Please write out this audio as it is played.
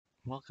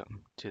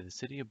Welcome to the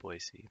City of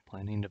Boise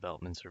Planning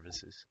Development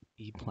Services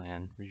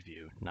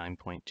ePlanReview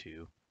 9.2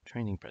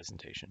 training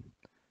presentation.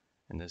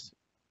 In this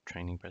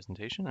training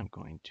presentation, I'm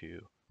going to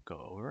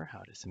go over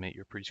how to submit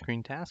your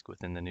pre-screened task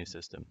within the new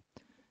system.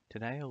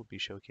 Today, I will be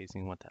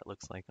showcasing what that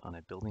looks like on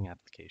a building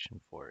application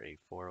for a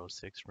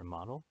 406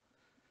 remodel.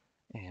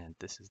 And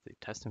this is the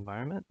test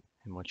environment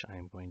in which I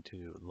am going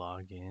to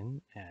log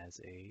in as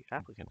an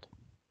applicant.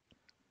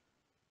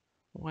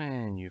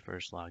 When you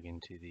first log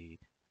into the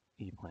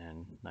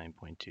ePlan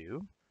 9.2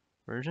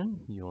 version,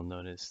 you will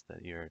notice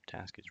that your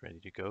task is ready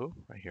to go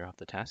right here off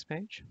the task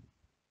page.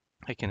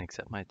 I can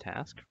accept my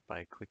task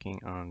by clicking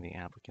on the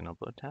applicant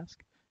upload task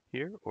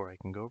here, or I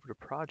can go over to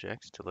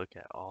projects to look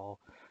at all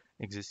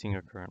existing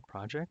or current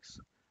projects.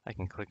 I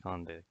can click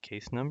on the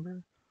case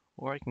number,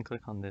 or I can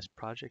click on this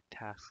project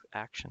task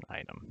action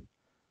item.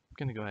 I'm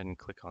going to go ahead and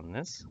click on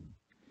this,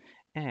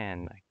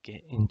 and I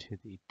get into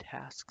the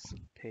tasks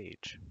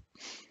page.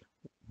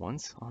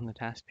 Once on the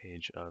task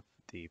page of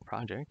the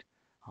project,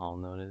 I'll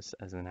notice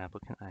as an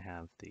applicant I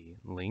have the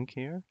link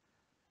here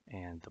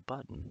and the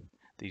button.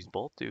 These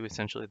both do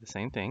essentially the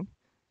same thing,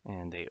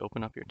 and they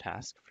open up your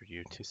task for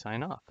you to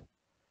sign off.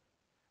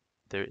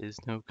 There is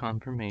no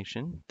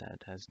confirmation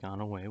that has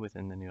gone away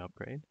within the new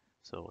upgrade,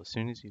 so as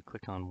soon as you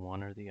click on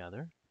one or the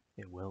other,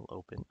 it will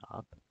open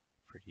up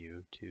for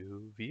you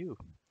to view.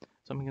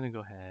 So I'm going to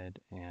go ahead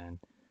and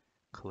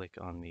click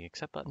on the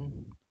accept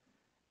button,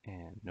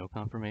 and no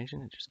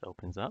confirmation, it just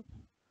opens up.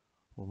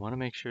 We'll want to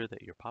make sure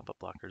that your pop-up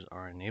blockers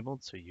are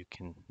enabled so you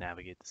can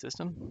navigate the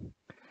system.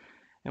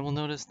 And we'll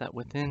notice that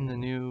within the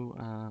new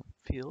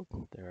field,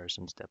 there are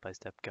some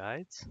step-by-step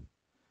guides.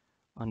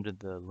 Under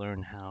the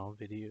Learn How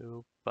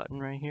video button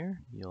right here,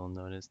 you'll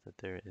notice that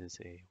there is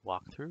a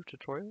walkthrough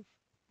tutorial.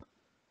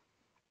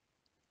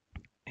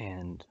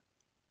 And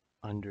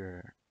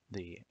under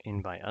the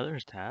Invite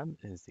Others tab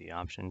is the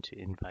option to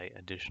invite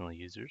additional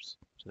users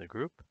to the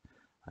group.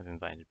 I've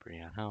invited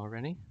Brianna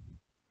already.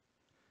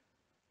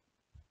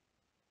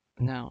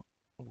 Now,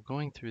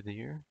 going through the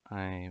year,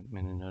 I'm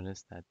going to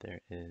notice that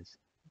there is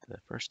the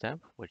first step,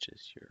 which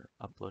is your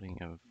uploading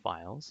of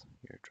files,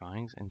 your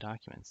drawings and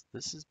documents.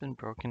 This has been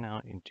broken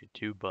out into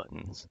two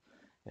buttons,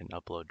 an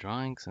upload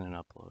drawings and an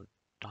upload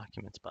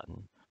documents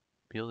button.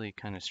 Really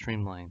kind of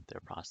streamline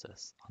their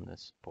process on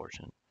this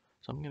portion.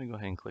 So I'm going to go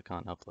ahead and click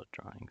on upload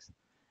drawings,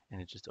 and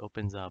it just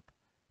opens up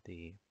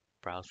the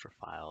browse for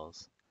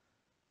files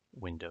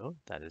window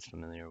that is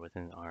familiar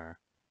within our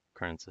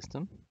current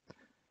system.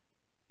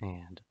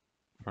 And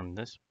from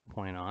this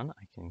point on,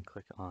 I can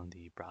click on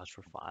the Browse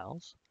for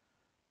Files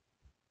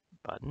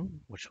button,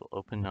 which will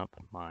open up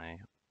my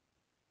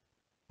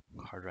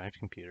hard drive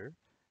computer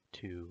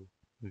to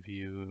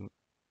view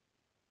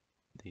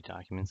the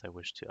documents I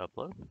wish to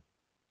upload.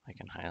 I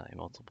can highlight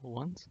multiple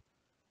ones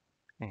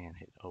and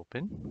hit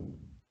Open.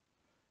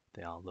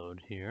 They all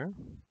load here,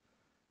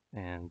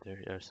 and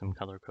there are some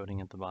color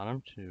coding at the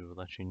bottom to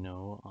let you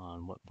know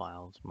on what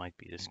files might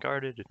be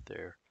discarded if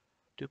they're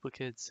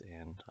duplicates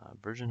and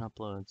version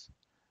uploads.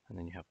 And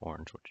then you have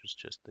orange, which is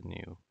just the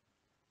new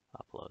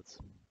uploads.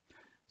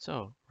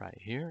 So right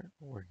here,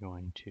 we're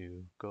going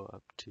to go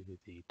up to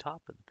the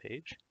top of the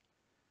page,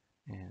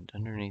 and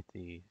underneath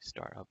the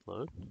Start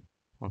Upload,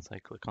 once I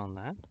click on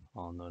that,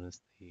 I'll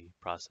notice the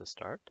process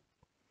start.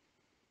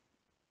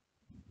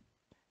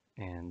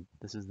 And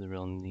this is the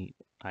real neat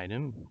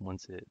item.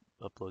 Once it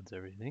uploads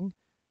everything,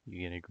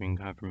 you get a green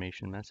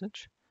confirmation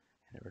message,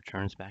 and it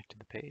returns back to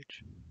the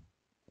page.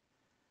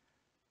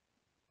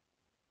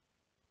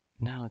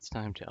 Now it's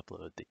time to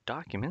upload the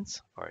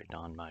documents. I've already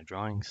done my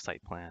drawings,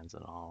 site plans,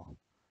 and all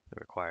the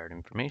required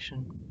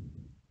information.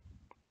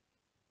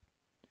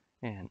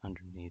 And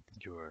underneath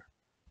your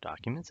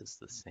documents, it's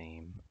the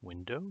same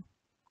window.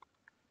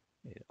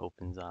 It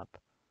opens up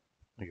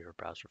your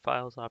Browse for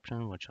Files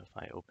option, which if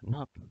I open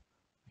up,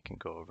 I can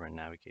go over and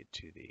navigate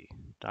to the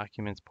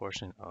documents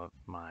portion of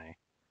my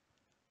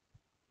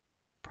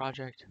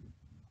project.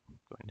 I'm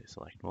going to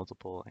select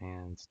multiple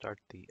and start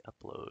the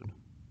upload.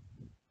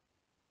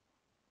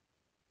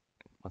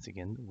 Once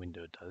again, the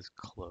window does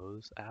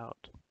close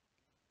out.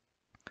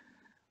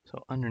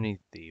 So underneath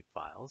the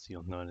files,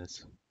 you'll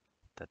notice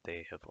that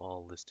they have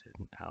all listed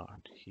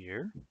out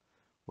here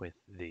with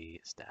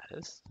the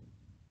status.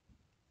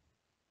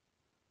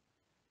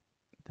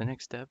 The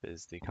next step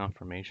is the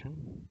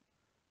confirmation.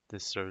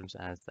 This serves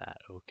as that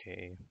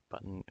OK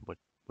button,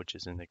 which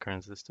is in the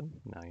current system.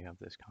 Now you have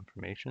this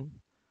confirmation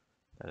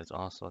that is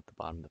also at the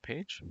bottom of the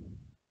page.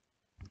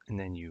 And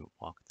then you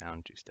walk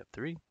down to step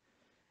 3,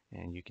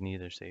 and you can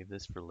either save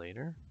this for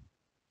later,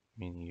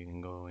 meaning you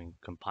can go and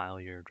compile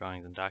your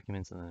drawings and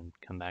documents and then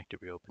come back to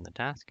reopen the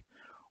task,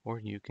 or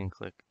you can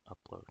click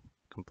Upload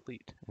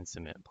Complete and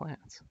submit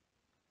plans.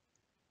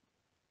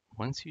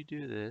 Once you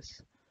do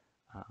this,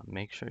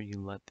 make sure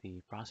you let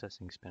the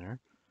processing spinner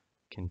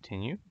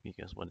continue,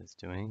 because what it's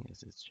doing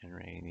is it's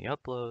generating the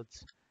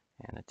uploads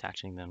and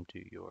attaching them to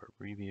your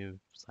review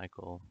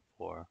cycle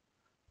for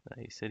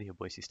the City of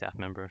Boise staff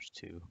members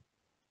to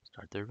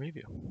start their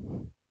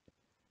review.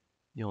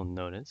 You'll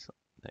notice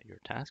that your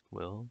task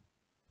will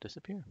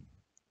disappear.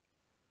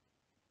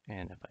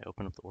 And if I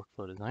open up the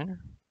Workflow Designer,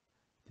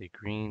 the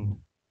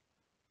green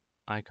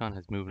icon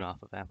has moved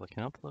off of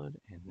Applicant Upload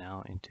and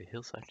now into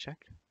Hillside Check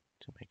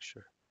to make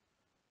sure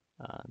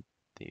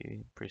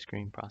the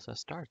pre-screen process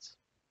starts.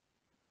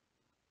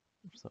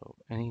 So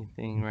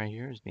anything right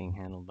here is being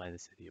handled by the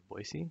City of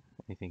Boise,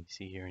 anything you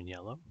see here in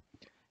yellow.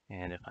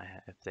 And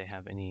if they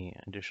have any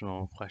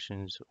additional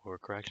questions or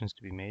corrections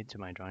to be made to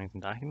my drawings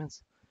and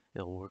documents,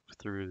 it'll work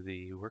through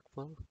the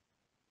workflow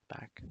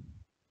back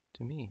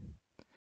to me.